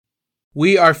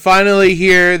We are finally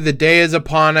here. The day is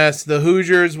upon us. The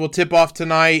Hoosiers will tip off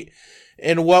tonight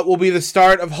in what will be the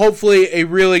start of hopefully a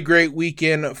really great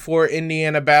weekend for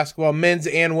Indiana basketball, men's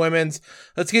and women's.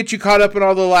 Let's get you caught up on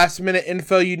all the last minute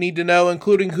info you need to know,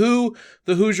 including who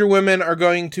the Hoosier women are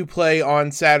going to play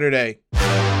on Saturday.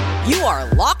 You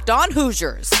are Locked On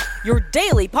Hoosiers, your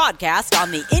daily podcast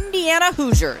on the Indiana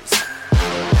Hoosiers.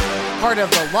 Part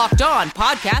of the Locked On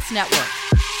Podcast Network.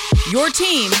 Your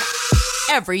team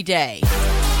every day.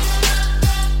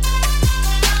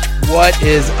 What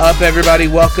is up, everybody?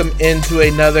 Welcome into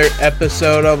another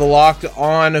episode of Locked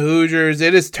On Hoosiers.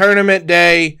 It is tournament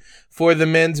day for the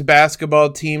men's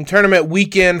basketball team. Tournament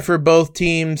weekend for both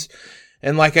teams.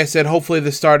 And like I said, hopefully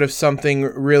the start of something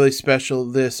really special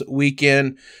this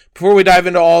weekend. Before we dive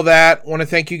into all that, I want to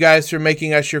thank you guys for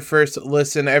making us your first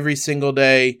listen every single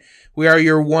day. We are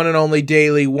your one and only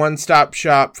daily one-stop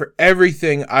shop for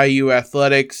everything IU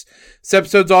athletics. This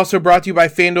episode's also brought to you by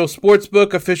FanDuel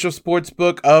Sportsbook, official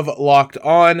sportsbook of Locked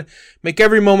On. Make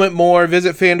every moment more.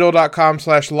 Visit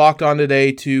FanDuel.com/LockedOn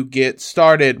today to get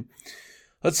started.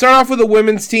 Let's start off with the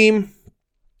women's team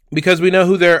because we know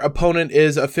who their opponent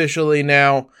is officially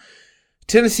now.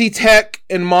 Tennessee Tech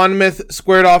and Monmouth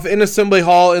squared off in Assembly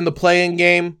Hall in the play-in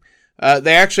game.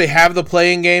 They actually have the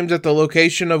play-in games at the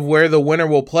location of where the winner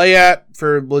will play at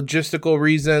for logistical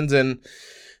reasons, and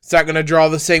it's not going to draw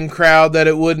the same crowd that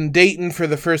it would in Dayton for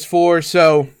the first four.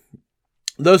 So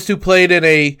those two played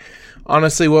in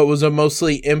honestly, what was a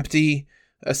mostly empty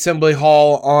Assembly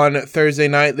Hall on Thursday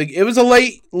night. It was a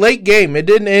late game. It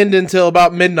didn't end until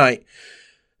about midnight.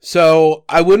 So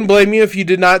I wouldn't blame you if you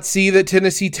did not see that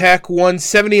Tennessee Tech won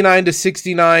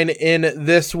 79-69 in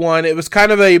this one. It was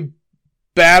kind of a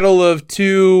battle of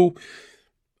two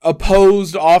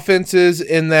opposed offenses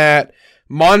in that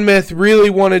Monmouth really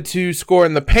wanted to score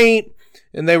in the paint,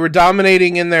 and they were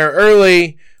dominating in there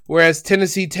early, whereas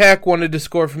Tennessee Tech wanted to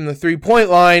score from the three-point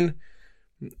line.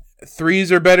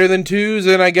 Threes are better than twos,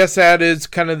 and I guess that is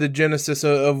kind of the genesis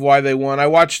of why they won. I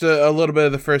watched a little bit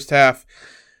of the first half.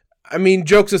 I mean,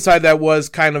 jokes aside, that was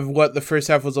kind of what the first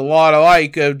half was a lot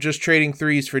like, of just trading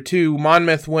threes for two.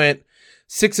 Monmouth went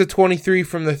 6 of 23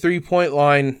 from the three-point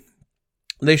line.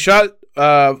 They shot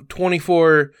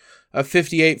 24 of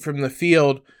 58 from the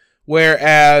field,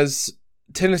 whereas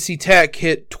Tennessee Tech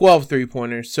hit 12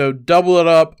 three-pointers. So double it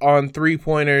up on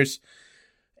three-pointers,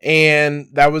 and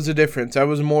that was the difference. That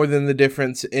was more than the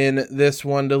difference in this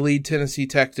one to lead Tennessee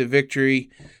Tech to victory.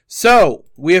 So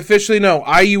we officially know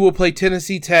IU will play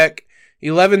Tennessee Tech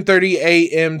 11:30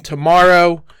 a.m.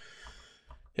 tomorrow.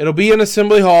 It'll be in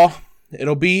Assembly Hall.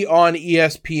 It'll be on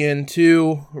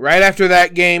ESPN2. Right after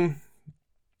that game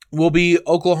will be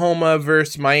Oklahoma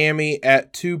versus Miami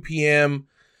at 2 p.m.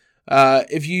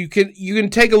 If you can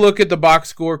take a look at the box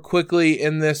score quickly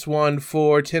in this one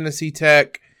for Tennessee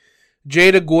Tech.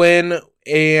 Jada Gwynn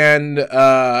and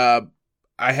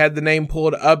I had the name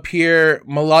pulled up here.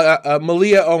 Malia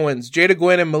Owens. Jada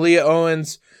Gwynn and Malia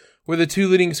Owens were the two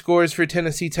leading scorers for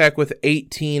Tennessee Tech with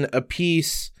 18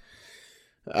 apiece.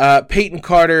 Peyton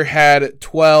Carter had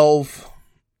 12.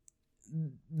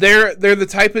 They're the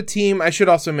type of team, I should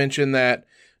also mention that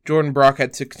Jordan Brock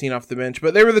had 16 off the bench,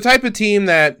 but they were the type of team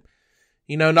that,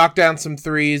 knocked down some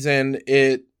threes and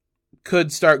it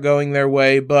could start going their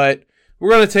way. But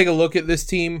we're going to take a look at this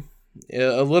team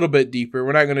a little bit deeper.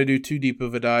 We're not going to do too deep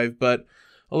of a dive, but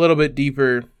a little bit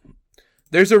deeper.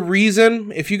 There's a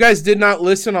reason. If you guys did not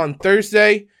listen on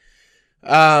Thursday,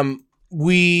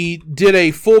 we did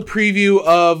a full preview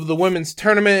of the women's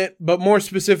tournament, but more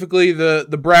specifically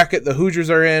the bracket the Hoosiers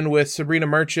are in with Sabrina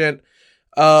Merchant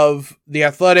of The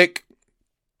Athletic.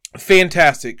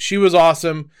 Fantastic. She was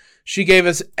awesome. She gave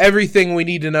us everything we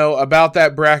need to know about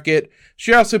that bracket.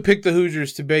 She also picked the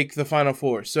Hoosiers to make the Final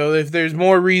Four. So if there's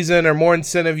more reason or more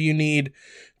incentive you need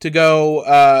to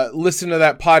go listen to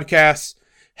that podcast,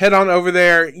 head on over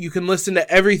there. You can listen to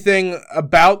everything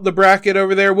about the bracket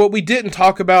over there. What we didn't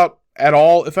talk about at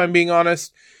all, if I'm being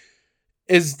honest,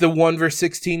 is the 1 versus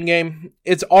 16 game.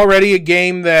 It's already a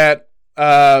game that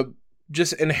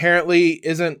just inherently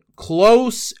isn't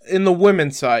close in the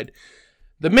women's side.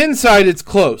 The men's side, it's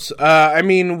close. I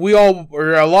mean, we all,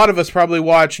 or a lot of us probably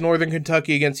watched Northern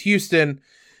Kentucky against Houston,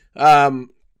 and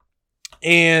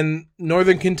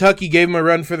Northern Kentucky gave them a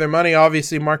run for their money.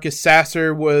 Obviously, Marcus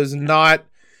Sasser was not,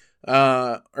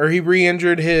 or he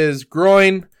re-injured his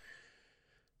groin,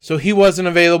 so he wasn't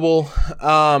available.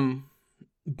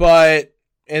 But,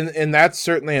 and that's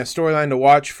certainly a storyline to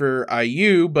watch for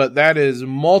IU, but that is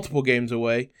multiple games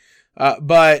away.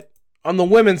 But on the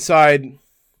women's side,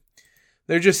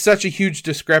 there's just such a huge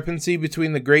discrepancy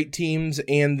between the great teams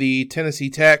and the Tennessee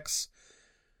Techs.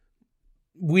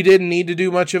 we didn't need to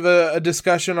do much of a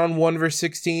discussion on 1 versus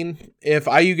 16. If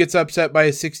IU gets upset by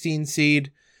a 16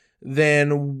 seed,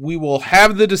 then we will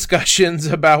have the discussions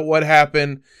about what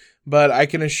happened. But I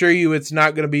can assure you it's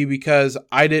not going to be because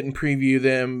I didn't preview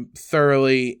them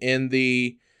thoroughly in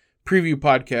the preview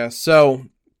podcast. So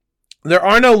there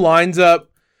are no lines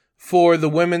up for the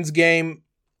women's game.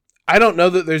 I don't know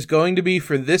that there's going to be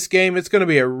for this game. It's going to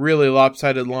be a really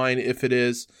lopsided line if it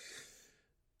is.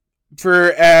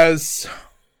 For as,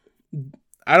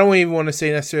 I don't even want to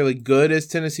say necessarily good as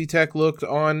Tennessee Tech looked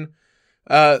on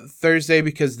Thursday,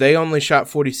 because they only shot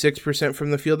 46%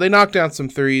 from the field. They knocked down some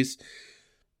threes.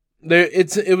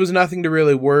 It was nothing to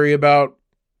really worry about.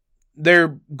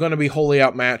 They're going to be wholly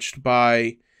outmatched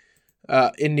by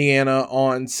Indiana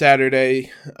on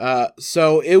Saturday.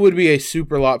 So it would be a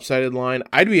super lopsided line.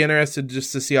 I'd be interested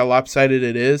just to see how lopsided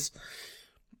it is.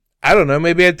 I don't know.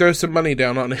 Maybe I'd throw some money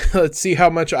down on it. Let's see how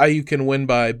much IU can win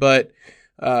by. But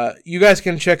you guys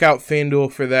can check out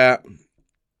FanDuel for that.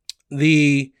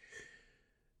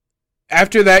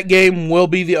 After that game will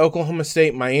be the Oklahoma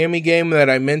State-Miami game that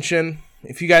I mentioned.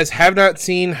 If you guys have not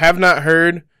seen, have not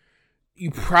heard,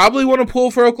 you probably want to pull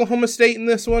for Oklahoma State in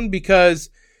this one, because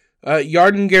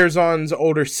Yarden Garzon's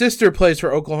older sister plays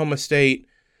for Oklahoma State.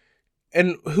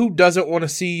 And who doesn't want to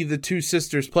see the two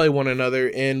sisters play one another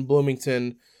in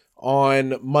Bloomington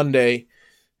on Monday?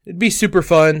 It'd be super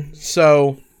fun.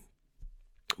 So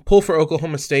pull for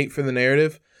Oklahoma State for the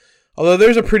narrative. Although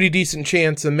there's a pretty decent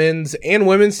chance the men's and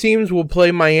women's teams will play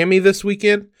Miami this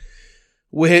weekend,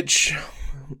 which,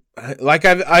 like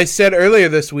I said earlier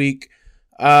this week,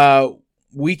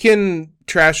 we can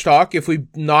trash talk if we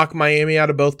knock Miami out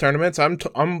of both tournaments.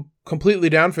 I'm completely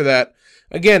down for that.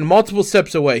 Again, multiple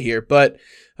steps away here, but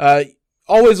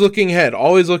always looking ahead,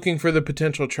 always looking for the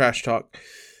potential trash talk.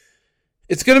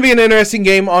 It's going to be an interesting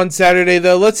game on Saturday,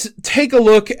 though. Let's take a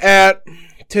look at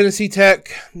Tennessee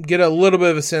Tech, get a little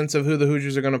bit of a sense of who the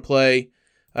Hoosiers are going to play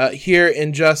here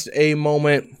in just a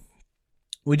moment.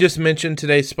 We just mentioned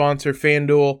today's sponsor,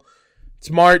 FanDuel. It's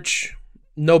March.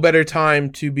 No better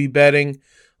time to be betting.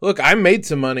 Look, I made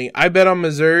some money. I bet on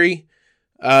Missouri.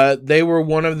 They were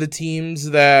one of the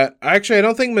teams that... Actually, I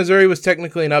don't think Missouri was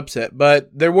technically an upset, but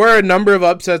there were a number of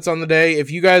upsets on the day.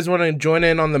 If you guys want to join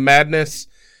in on the madness,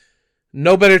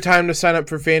 no better time to sign up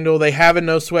for FanDuel. They have a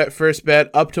no-sweat first bet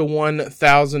up to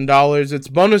 $1,000. It's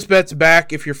bonus bets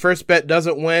back. If your first bet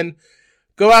doesn't win,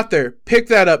 go out there, pick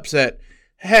that upset.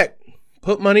 Heck,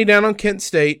 put money down on Kent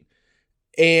State.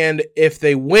 And if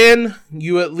they win,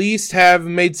 you at least have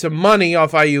made some money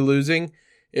off IU losing.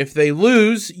 If they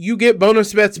lose, you get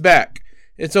bonus bets back.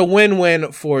 It's a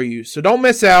win-win for you. So don't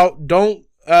miss out. Don't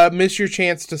miss your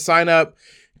chance to sign up.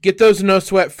 Get those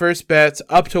no-sweat first bets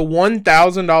up to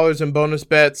 $1,000 in bonus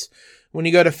bets when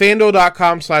you go to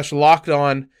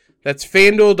FanDuel.com/lockedon. That's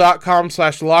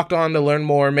FanDuel.com/lockedon to learn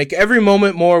more. Make every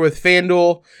moment more with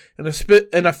FanDuel,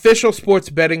 an official sports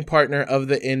betting partner of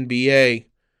the NBA.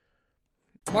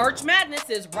 March Madness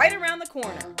is right around the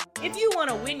corner. If you want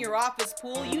to win your office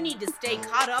pool, you need to stay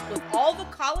caught up with all the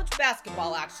college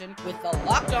basketball action with the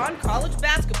Locked On College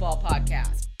Basketball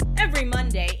Podcast. Every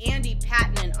Monday, Andy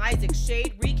Patton and Isaac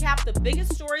Shade recap the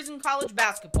biggest stories in college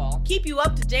basketball, keep you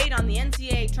up to date on the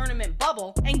NCAA Tournament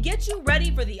bubble, and get you ready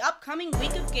for the upcoming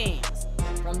week of games.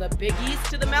 From the Big East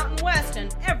to the Mountain West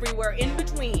and everywhere in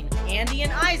between, Andy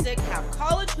and Isaac have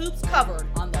college hoops covered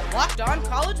on the Locked On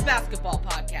College Basketball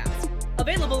Podcast.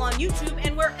 Available on YouTube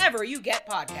and wherever you get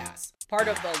podcasts. Part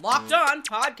of the Locked On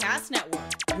Podcast Network.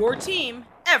 Your team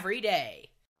every day.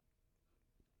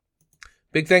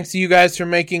 Big thanks to you guys for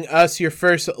making us your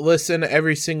first listen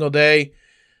every single day.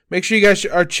 Make sure you guys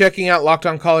are checking out Locked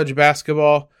On College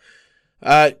Basketball.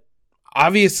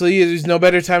 Obviously, there's no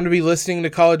better time to be listening to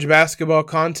college basketball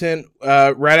content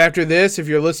right after this. If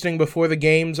you're listening before the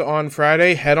games on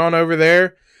Friday, head on over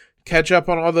there. Catch up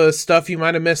on all the stuff you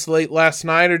might have missed late last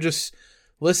night, or just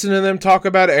listen to them talk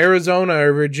about Arizona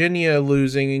or Virginia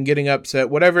losing and getting upset.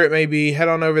 Whatever it may be, head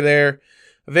on over there.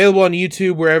 Available on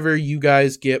YouTube, wherever you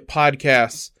guys get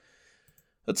podcasts.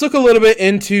 Let's look a little bit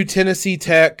into Tennessee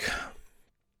Tech.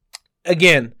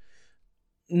 Again,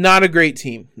 not a great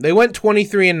team. They went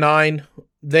 23-9.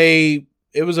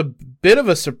 It was a bit of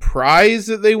a surprise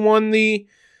that they won the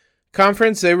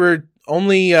conference. They were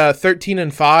only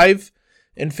 13-5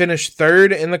 and finished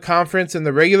third in the conference in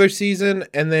the regular season,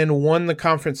 and then won the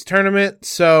conference tournament.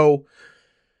 So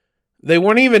they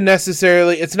weren't even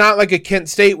necessarily, it's not like a Kent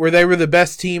State where they were the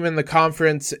best team in the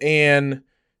conference and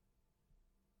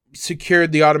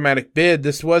secured the automatic bid.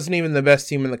 This wasn't even the best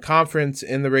team in the conference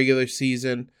in the regular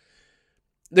season.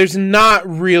 There's not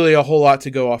really a whole lot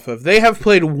to go off of. They have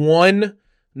played one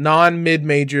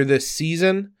non-mid-major this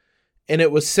season, and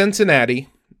it was Cincinnati.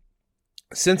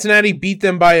 Cincinnati beat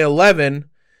them by 11,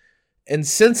 and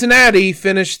Cincinnati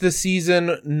finished the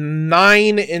season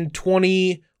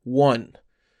 9-21.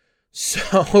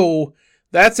 So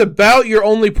that's about your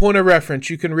only point of reference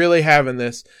you can really have in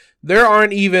this. There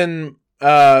aren't even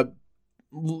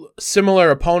similar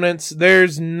opponents.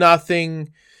 There's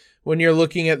nothing when you're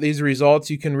looking at these results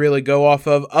you can really go off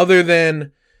of, other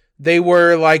than they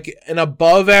were like an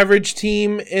above average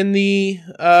team in the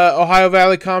Ohio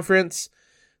Valley Conference.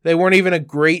 They weren't even a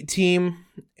great team,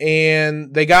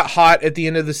 and they got hot at the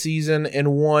end of the season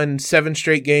and won 7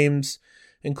 straight games,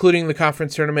 including the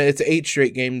conference tournament. It's 8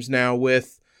 straight games now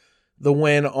with the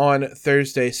win on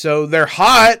Thursday. So they're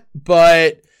hot,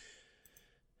 but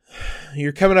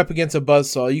you're coming up against a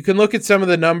buzzsaw. You can look at some of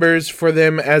the numbers for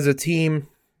them as a team.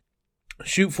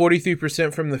 Shoot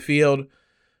 43% from the field.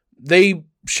 They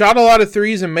shot a lot of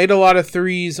threes and made a lot of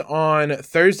threes on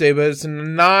Thursday, but it's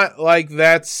not like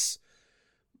that's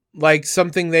like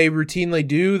something they routinely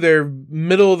do. They're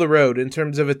middle of the road in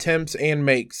terms of attempts and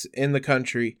makes in the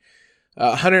country.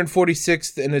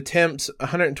 146th in attempts,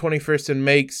 121st in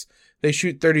makes. They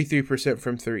shoot 33%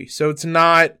 from three. So it's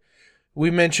not,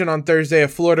 we mentioned on Thursday, a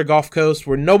Florida Gulf Coast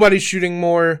where nobody's shooting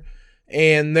more,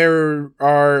 and they're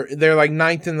like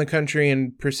 9th in the country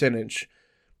in percentage.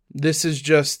 This is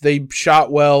just, they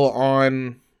shot well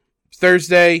on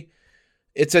Thursday.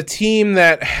 It's a team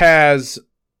that has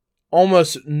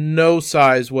almost no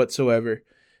size whatsoever.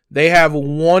 They have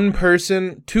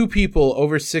two people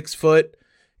over 6 foot,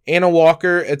 Anna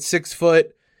Walker at 6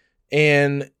 foot,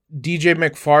 and DJ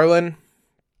McFarland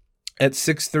at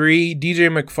 6'3". DJ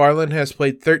McFarland has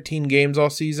played 13 games all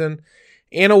season.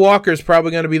 Anna Walker is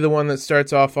probably going to be the one that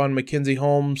starts off on Mackenzie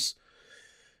Holmes.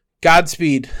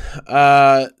 Godspeed.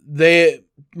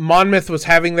 Monmouth was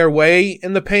having their way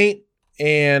in the paint,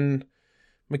 and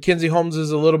Mackenzie Holmes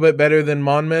is a little bit better than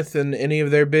Monmouth and any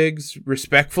of their bigs.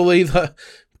 Respectfully,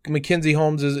 Mackenzie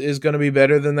Holmes is going to be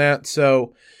better than that.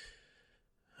 So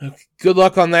good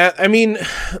luck on that. I mean,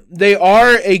 they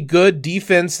are a good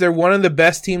defense. They're one of the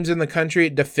best teams in the country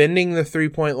at defending the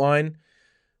three-point line.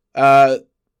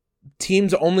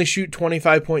 Teams only shoot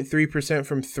 25.3%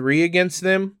 from three against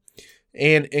them.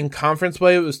 And in conference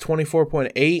play, it was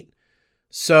 24.8.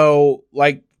 So,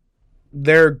 like,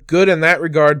 they're good in that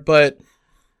regard, but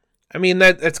I mean,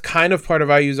 that's kind of part of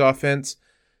IU's offense.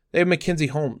 They have Mackenzie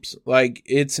Holmes. Like,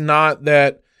 it's not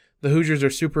that the Hoosiers are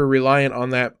super reliant on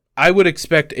that. I would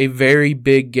expect a very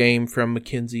big game from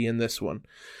Mackenzie in this one.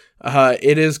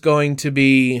 It is going to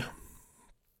be,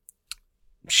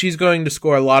 she's going to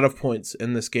score a lot of points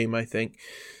in this game, I think.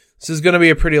 This is going to be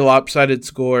a pretty lopsided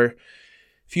score.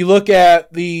 If you look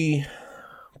at the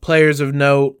players of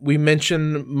note, we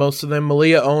mentioned most of them.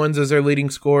 Malia Owens is their leading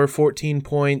scorer, 14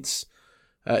 points.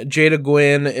 Jada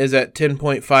Gwynn is at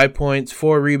 10.5 points,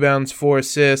 4 rebounds, 4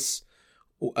 assists.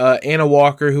 Anna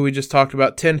Walker, who we just talked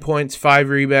about, 10 points, 5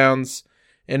 rebounds.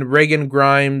 And Reagan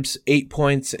Grimes, 8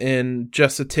 points and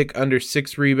just a tick under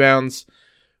 6 rebounds.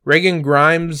 Reagan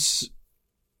Grimes,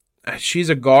 she's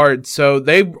a guard, so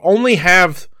they only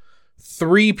have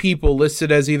 3 people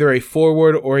listed as either a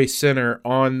forward or a center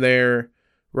on their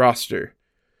roster.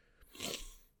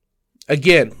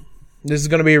 Again, this is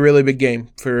going to be a really big game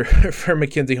for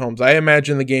Mackenzie Holmes. I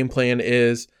imagine the game plan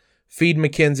is feed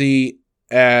Mackenzie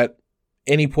at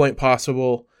any point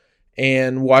possible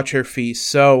and watch her feast.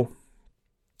 So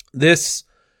this,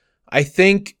 I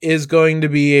think, is going to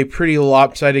be a pretty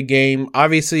lopsided game.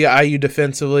 Obviously, IU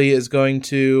defensively is going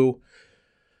to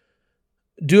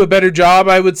do a better job,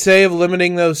 I would say, of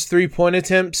limiting those 3-point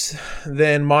attempts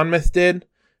than Monmouth did.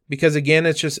 Because, again,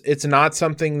 it's not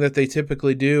something that they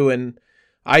typically do. And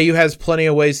IU has plenty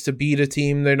of ways to beat a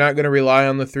team. They're not going to rely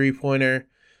on the 3-pointer.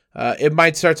 It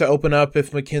might start to open up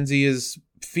if Mackenzie is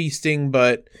feasting,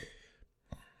 but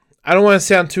I don't want to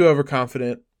sound too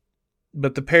overconfident.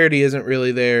 But the parity isn't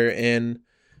really there in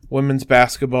women's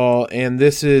basketball. And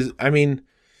this is, I mean,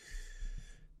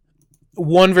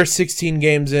 1 versus 16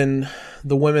 games in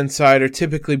the women's side are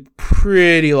typically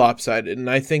pretty lopsided. And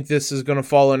I think this is going to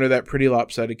fall under that pretty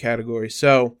lopsided category.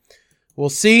 So we'll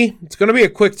see. It's going to be a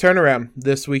quick turnaround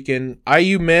this weekend.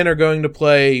 IU men are going to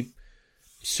play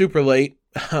super late.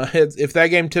 If that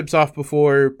game tips off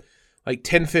before like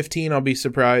 10:15, I'll be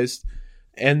surprised.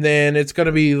 And then it's going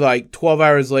to be like 12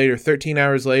 hours later, 13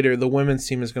 hours later, the women's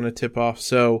team is going to tip off.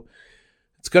 So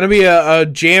it's going to be a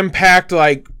jam-packed,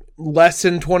 like, less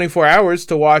than 24 hours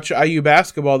to watch IU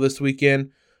basketball this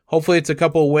weekend. Hopefully it's a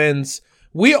couple wins.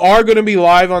 We are going to be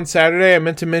live on Saturday. I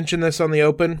meant to mention this on the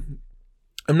open.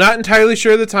 I'm not entirely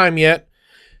sure of the time yet.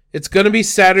 It's going to be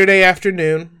Saturday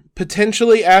afternoon,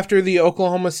 potentially after the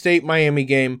Oklahoma State-Miami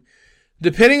game.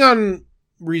 Depending on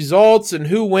results and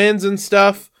who wins and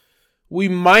stuff, we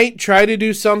might try to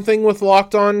do something with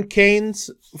Locked On Canes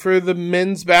for the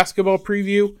men's basketball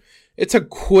preview. It's a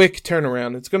quick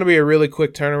turnaround. It's going to be a really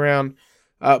quick turnaround.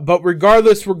 But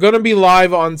regardless, we're going to be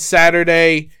live on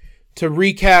Saturday to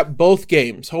recap both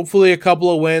games. Hopefully a couple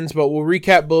of wins, but we'll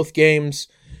recap both games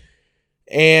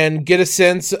and get a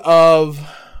sense of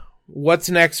what's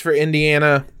next for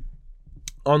Indiana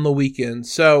on the weekend.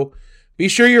 So be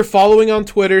sure you're following on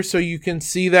Twitter so you can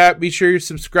see that. Be sure you're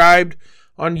subscribed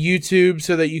on YouTube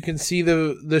so that you can see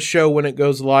the show when it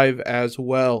goes live as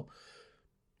well.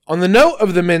 On the note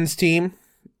of the men's team,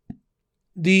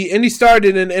 the Indy Star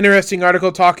did an interesting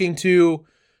article talking to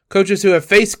coaches who have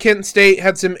faced Kent State,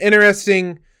 had some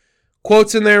interesting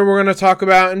quotes in there we're going to talk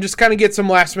about, and just kind of get some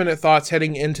last-minute thoughts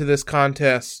heading into this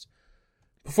contest.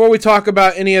 Before we talk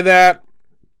about any of that,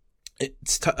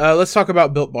 let's talk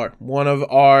about Built Bar, one of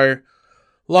our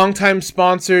longtime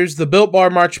sponsors. The Built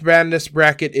Bar March Madness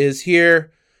bracket is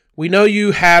here. We know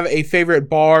you have a favorite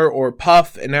bar or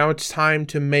puff, and now it's time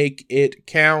to make it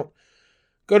count.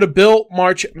 Go to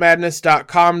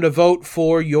BuiltMarchMadness.com to vote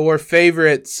for your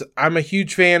favorites. I'm a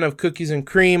huge fan of cookies and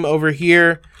cream over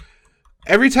here.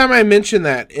 Every time I mention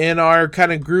that in our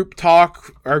kind of group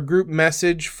talk, our group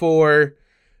message for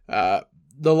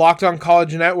the Locked On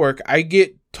College Network, I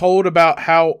get told about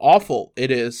how awful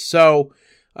it is. So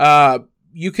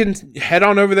you can head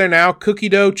on over there now. Cookie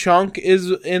Dough Chunk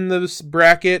is in this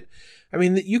bracket. I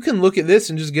mean, you can look at this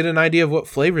and just get an idea of what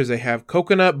flavors they have.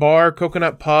 Coconut bar,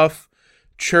 coconut puff,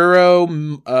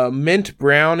 churro, mint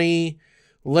brownie,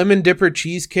 lemon dipper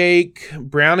cheesecake,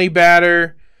 brownie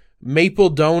batter, maple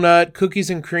donut, cookies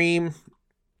and cream.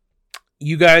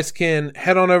 You guys can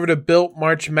head on over to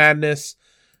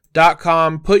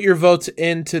BuiltMarchMadness.com. Put your votes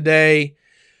in today,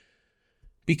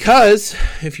 because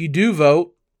if you do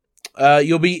vote,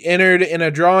 you'll be entered in a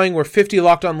drawing where 50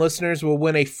 Locked On listeners will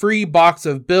win a free box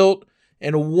of Built,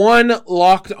 and one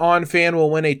Locked On fan will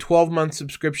win a 12-month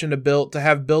subscription to Built to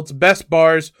have Built's best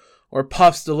bars or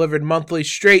puffs delivered monthly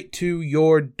straight to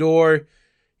your door.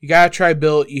 You got to try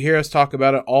Built. You hear us talk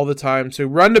about it all the time. So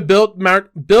run to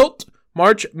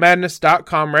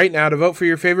BuiltMarchMadness.com right now to vote for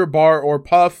your favorite bar or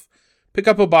puff. Pick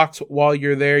up a box while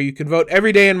you're there. You can vote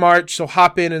every day in March, so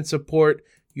hop in and support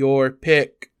your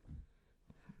pick.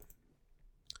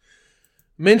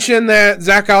 Mention that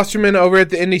Zach Osterman over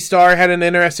at the Indy Star had an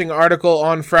interesting article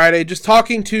on Friday, just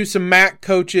talking to some MAC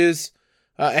coaches,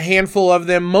 a handful of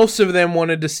them. Most of them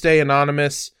wanted to stay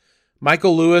anonymous.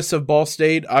 Michael Lewis of Ball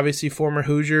State, obviously former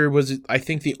Hoosier, was, I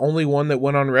think, the only one that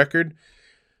went on record.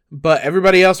 But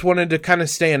everybody else wanted to kind of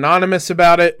stay anonymous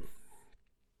about it.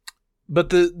 But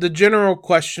the general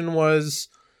question was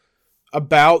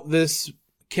about this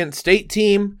Kent State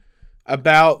team,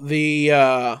 about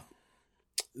the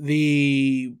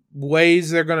ways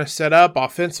they're going to set up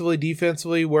offensively,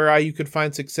 defensively, where IU could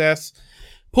find success.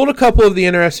 Pulled a couple of the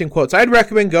interesting quotes. I'd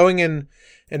recommend going and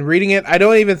reading it. I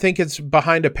don't even think it's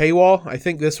behind a paywall. I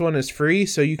think this one is free,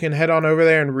 so you can head on over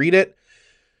there and read it.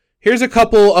 Here's a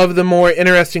couple of the more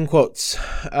interesting quotes.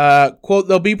 Quote,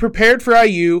 "They'll be prepared for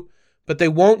IU, but they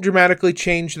won't dramatically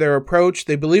change their approach.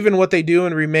 They believe in what they do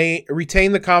and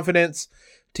retain the confidence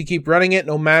to keep running it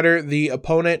no matter the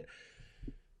opponent."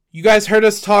 You guys heard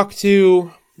us talk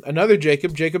to another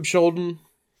Jacob Scholden,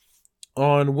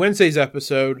 on Wednesday's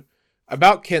episode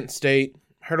about Kent State.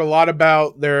 Heard a lot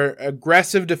about their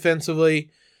aggressive defensively,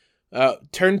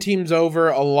 turn teams over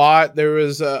a lot. There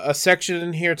was a section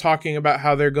in here talking about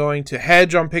how they're going to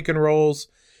hedge on pick and rolls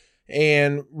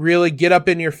and really get up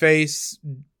in your face.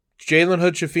 Jalen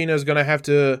Hood-Schifino is going to have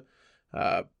to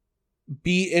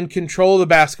be in control of the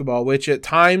basketball, which at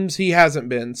times he hasn't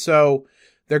been. So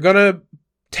they're going to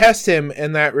test him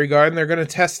in that regard, and they're going to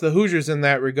test the Hoosiers in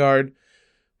that regard.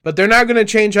 But they're not going to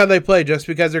change how they play just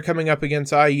because they're coming up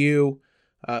against IU.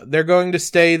 They're going to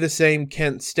stay the same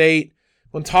Kent State.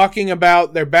 When talking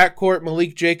about their backcourt,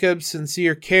 Malik Jacobs,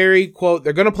 Sincere Carey, quote,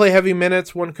 "They're going to play heavy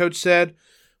minutes," one coach said.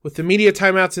 "With the media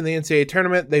timeouts in the NCAA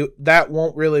tournament, that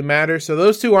won't really matter." So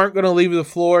those two aren't going to leave the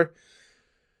floor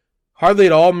hardly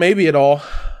at all, maybe at all.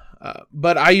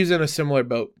 But IU's in a similar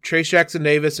boat. Trace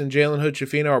Jackson-Davis and Jalen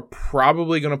Hood-Schifino are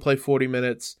probably going to play 40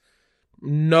 minutes.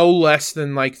 No less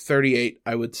than like 38,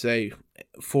 I would say,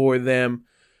 for them.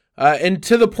 And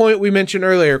to the point we mentioned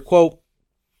earlier, quote,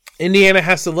 "Indiana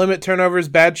has to limit turnovers,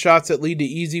 bad shots that lead to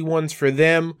easy ones for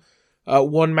them,"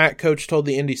 one MAC coach told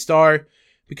the Indy Star,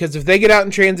 "because if they get out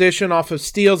in transition off of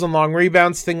steals and long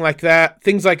rebounds, things like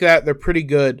that, they're pretty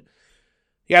good."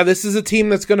 Yeah, this is a team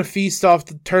that's going to feast off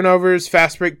the turnovers,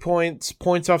 fast break points,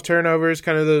 points off turnovers,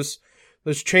 kind of those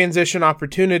those transition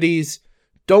opportunities.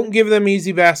 Don't give them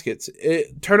easy baskets.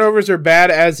 Turnovers are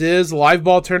bad as is. Live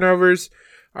ball turnovers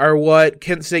are what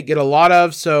Kent State get a lot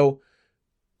of, so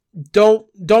don't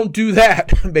do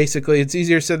that, basically. It's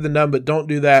easier said than done, but don't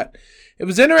do that. It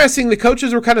was interesting. The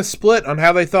coaches were kind of split on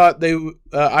how they thought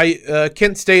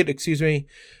Kent State,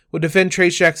 would defend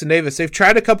Trace Jackson-Davis. They've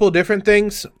tried a couple of different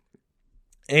things,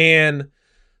 and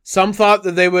some thought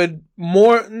that they would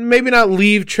maybe not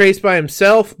leave Trace by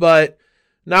himself, but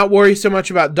not worry so much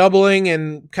about doubling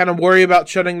and kind of worry about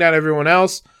shutting down everyone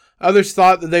else. Others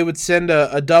thought that they would send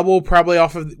a double probably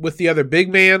with the other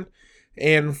big man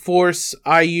and force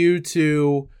IU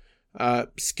to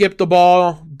skip the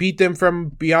ball, beat them from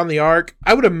beyond the arc.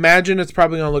 I would imagine it's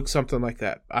probably going to look something like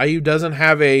that. IU doesn't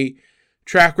have a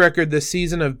track record this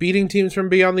season of beating teams from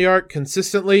beyond the arc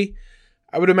consistently.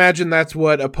 I would imagine that's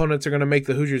what opponents are going to make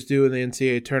the Hoosiers do in the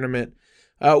NCAA tournament.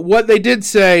 What they did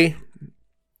say,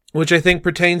 which I think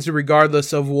pertains to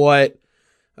regardless of what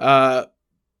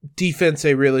defense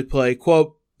they really play,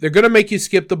 quote, "They're going to make you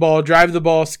skip the ball, drive the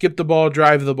ball, skip the ball,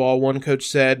 drive the ball," one coach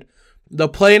said. "They'll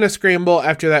play in a scramble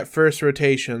after that first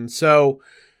rotation." So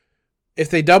if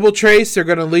they double Trace, they're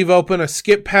going to leave open a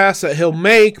skip pass that he'll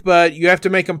make, but you have to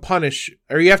make him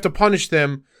you have to punish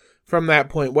them from that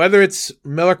point. Whether it's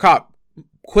Miller Kopp,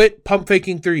 quit pump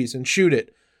faking threes and shoot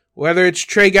it. Whether it's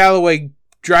Trey Galloway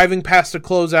driving past a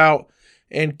closeout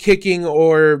and kicking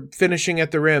or finishing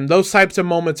at the rim. Those types of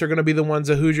moments are going to be the ones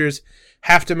the Hoosiers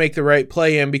have to make the right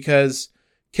play in, because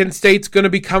Kent State's going to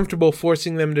be comfortable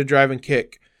forcing them to drive and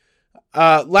kick.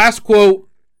 Last quote,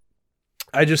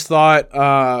 I just thought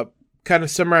kind of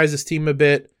summarize this team a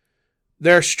bit.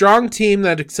 They're a strong team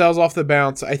that excels off the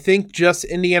bounce. I think just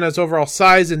Indiana's overall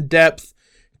size and depth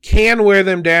can wear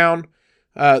them down.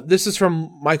 This is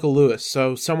from Michael Lewis,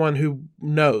 so someone who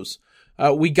knows.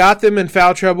 We got them in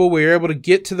foul trouble. We were able to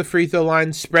get to the free throw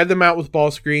line, spread them out with ball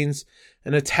screens,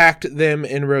 and attacked them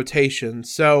in rotation.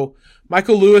 So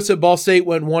Michael Lewis at Ball State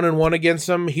went 1-1 against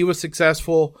them. He was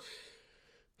successful.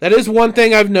 That is one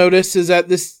thing I've noticed, is that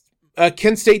this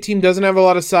Kent State team doesn't have a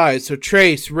lot of size. So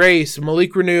Trace, Race,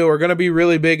 Malik Renew are going to be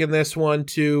really big in this one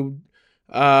to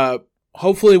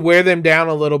hopefully wear them down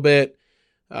a little bit.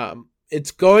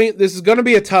 This is going to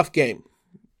be a tough game.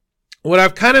 What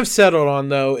I've kind of settled on,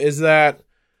 though, is that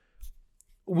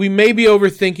we may be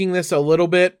overthinking this a little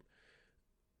bit.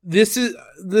 This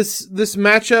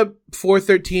matchup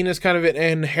 4-13 is kind of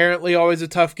inherently always a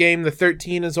tough game. The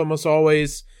 13 is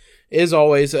always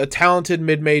a talented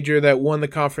mid-major that won the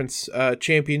conference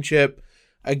championship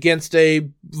against a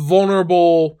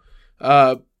vulnerable,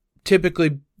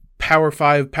 typically Power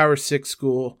 5, Power 6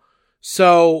 school.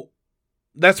 So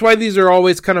that's why these are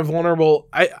always kind of vulnerable.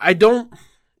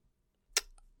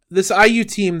 This IU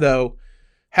team, though,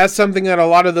 has something that a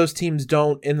lot of those teams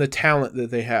don't in the talent that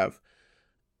they have.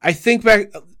 I think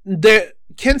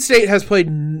Kent State has played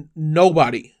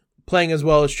nobody playing as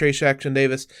well as Trace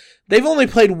Jackson-Davis. They've only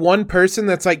played one person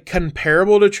that's like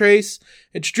comparable to Trace.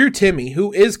 It's Drew Timme,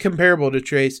 who is comparable to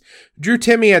Trace. Drew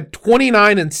Timme had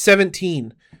 29 and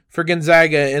 17 for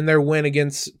Gonzaga in their win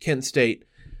against Kent State.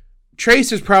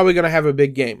 Trace is probably going to have a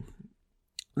big game.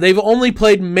 They've only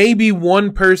played maybe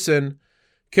one person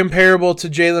comparable to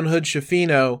Jalen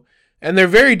Hood-Schifino, and they're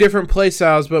very different play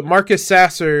styles, but Marcus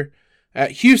Sasser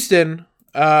at Houston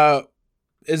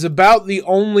is about the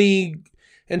only,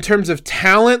 in terms of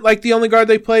talent, like the only guard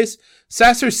they place.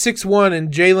 Sasser's 6'1", and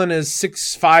Jalen is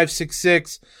 6'5",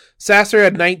 6'6". Sasser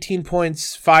had 19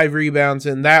 points, 5 rebounds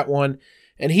in that one,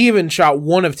 and he even shot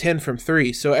 1 of 10 from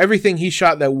 3. So everything he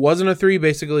shot that wasn't a 3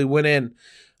 basically went in.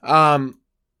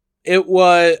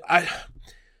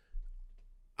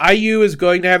 IU is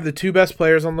going to have the 2 best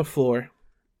players on the floor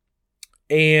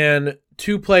and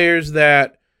 2 players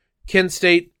that Kent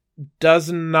State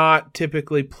does not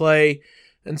typically play,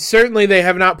 and certainly they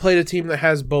have not played a team that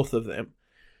has both of them.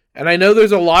 And I know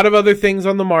there's a lot of other things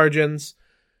on the margins.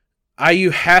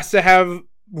 IU has to have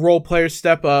role players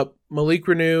step up. Malik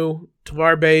Renew,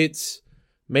 Tamar Bates,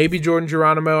 maybe Jordan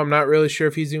Geronimo. I'm not really sure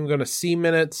if he's even going to see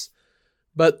minutes.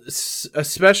 But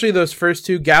especially those first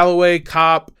 2, Galloway,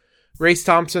 Kopp, Race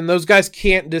Thompson, those guys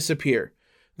can't disappear.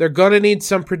 They're going to need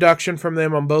some production from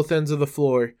them on both ends of the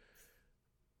floor.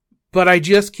 But I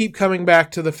just keep coming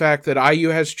back to the fact that IU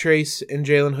has Trace and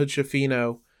Jalen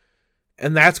Hood-Schifino,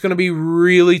 and that's going to be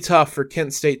really tough for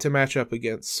Kent State to match up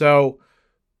against. So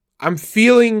I'm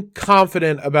feeling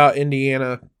confident about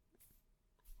Indiana.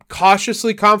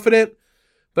 Cautiously confident,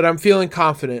 but I'm feeling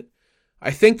confident.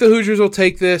 I think the Hoosiers will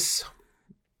take this.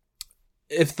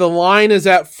 If the line is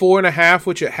at 4.5,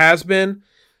 which it has been,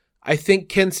 I think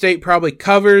Kent State probably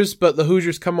covers, but the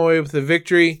Hoosiers come away with the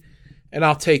victory, and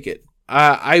I'll take it.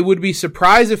 I would be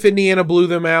surprised if Indiana blew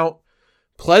them out.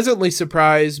 Pleasantly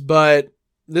surprised, but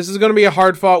this is going to be a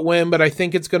hard-fought win, but I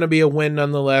think it's going to be a win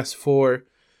nonetheless for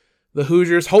the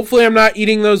Hoosiers. Hopefully I'm not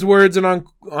eating those words and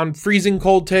on freezing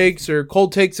cold takes or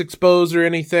cold takes exposed or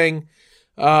anything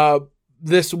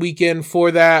this weekend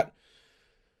for that.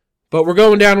 But we're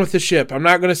going down with the ship. I'm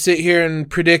not going to sit here and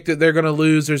predict that they're going to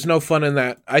lose. There's no fun in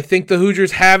that. I think the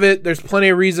Hoosiers have it. There's plenty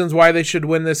of reasons why they should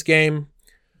win this game.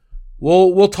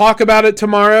 We'll talk about it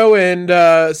tomorrow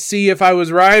and see if I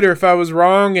was right or if I was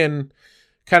wrong and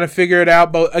kind of figure it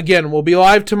out. But again, we'll be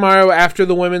live tomorrow after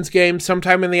the women's game,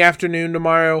 sometime in the afternoon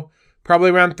tomorrow, probably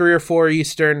around 3 or 4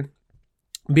 Eastern.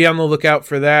 Be on the lookout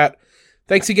for that.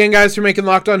 Thanks again, guys, for making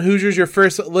Locked On Hoosiers your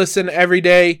first listen every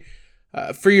day.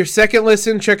 For your second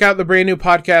listen, check out the brand new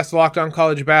podcast, Locked On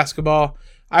College Basketball.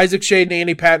 Isaac Shade and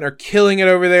Andy Patton are killing it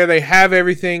over there. They have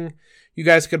everything you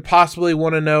guys could possibly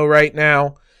want to know right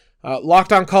now.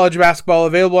 Locked On College Basketball,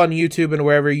 available on YouTube and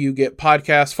wherever you get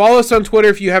podcasts. Follow us on Twitter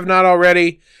if you have not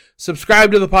already.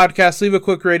 Subscribe to the podcast. Leave a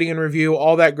quick rating and review.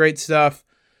 All that great stuff.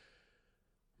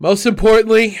 Most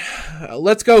importantly,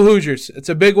 let's go Hoosiers. It's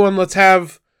a big one. Let's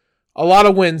have a lot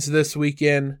of wins this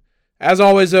weekend. As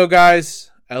always, though, guys,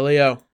 LEO.